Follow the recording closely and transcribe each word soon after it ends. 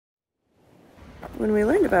When we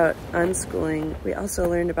learned about unschooling, we also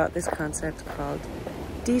learned about this concept called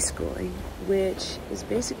deschooling, which is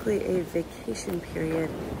basically a vacation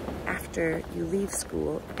period after you leave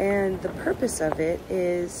school. And the purpose of it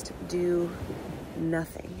is to do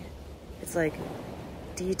nothing. It's like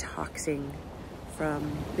detoxing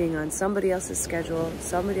from being on somebody else's schedule,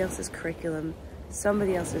 somebody else's curriculum,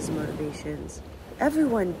 somebody else's motivations.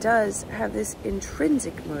 Everyone does have this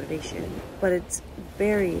intrinsic motivation, but it's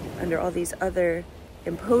buried under all these other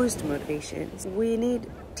imposed motivations. We need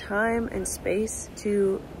time and space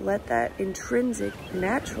to let that intrinsic,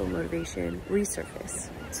 natural motivation resurface.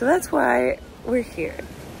 So that's why we're here.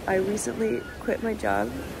 I recently quit my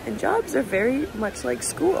job, and jobs are very much like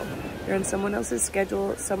school. You're on someone else's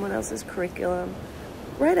schedule, someone else's curriculum.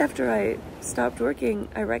 Right after I stopped working,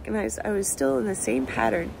 I recognized I was still in the same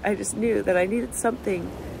pattern. I just knew that I needed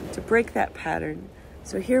something to break that pattern.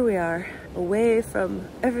 So here we are, away from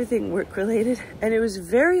everything work-related. And it was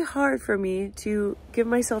very hard for me to give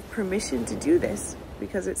myself permission to do this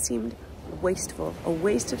because it seemed wasteful. A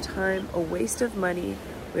waste of time, a waste of money.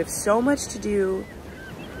 We have so much to do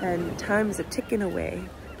and time is ticking away.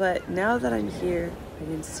 But now that I'm here, I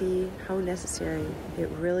can see how necessary it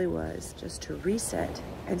really was just to reset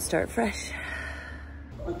and start fresh.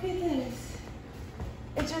 Look at this.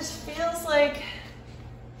 It just feels like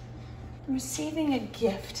I'm receiving a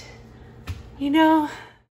gift. You know,